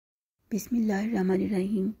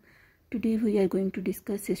Bismillahirrahmanirrahim. Today we are going to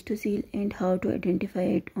discuss cystocele and how to identify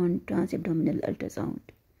it on transabdominal ultrasound.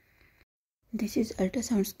 This is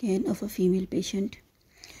ultrasound scan of a female patient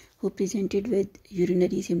who presented with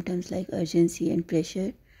urinary symptoms like urgency and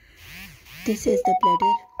pressure. This is the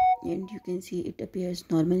bladder and you can see it appears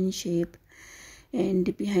normal in shape,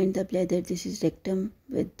 and behind the bladder this is rectum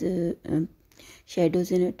with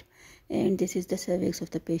shadows in it, and this is the cervix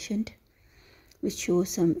of the patient, which shows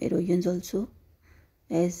some erosions also,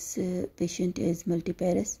 as patient is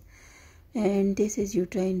multiparous. And this is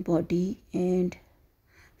uterine body and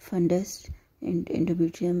fundus and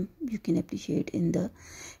endometrium you can appreciate in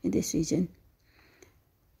this region.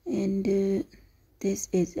 And this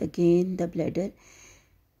is again the bladder,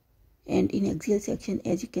 and in axial section,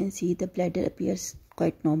 as you can see, the bladder appears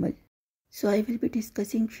quite normal. So I will be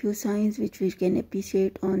discussing few signs which we can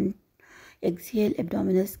appreciate on axial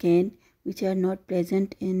abdominal scan, which are not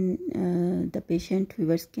present in the patient we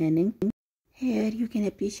were scanning. Here you can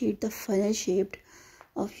appreciate the funnel shaped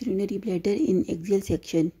of urinary bladder in axial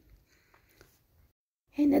section.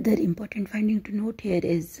 Another important finding to note here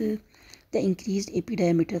is the increased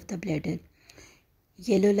epidiameter of the bladder.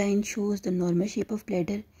 Yellow line shows the normal shape of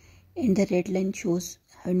bladder, and the red line shows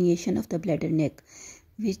herniation of the bladder neck,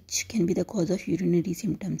 which can be the cause of urinary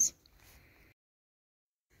symptoms.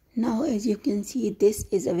 Now, as you can see, this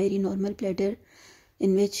is a very normal bladder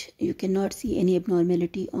in which you cannot see any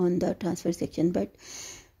abnormality on the transverse section. But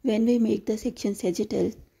when we make the section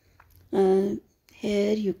sagittal,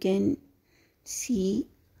 here you can see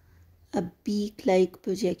a beak-like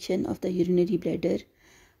projection of the urinary bladder,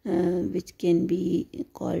 which can be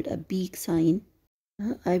called a beak sign.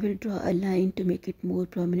 I will draw a line to make it more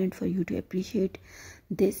prominent for you to appreciate.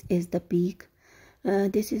 This is the beak.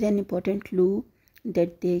 This is an important clue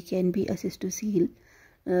that there can be a cystocele,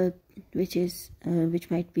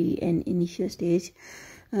 which might be an initial stage,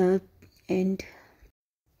 and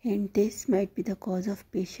this might be the cause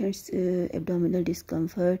of patient's abdominal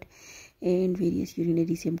discomfort and various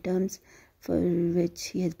urinary symptoms for which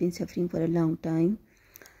he has been suffering for a long time.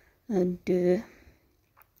 And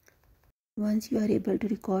once you are able to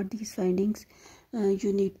record these findings,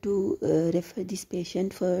 you need to refer this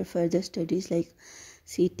patient for further studies like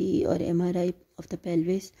CT or MRI of the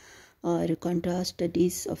pelvis or contrast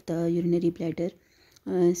studies of the urinary bladder,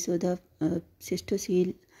 so the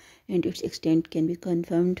cystocele and its extent can be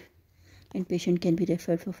confirmed and patient can be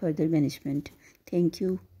referred for further management. Thank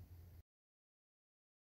you.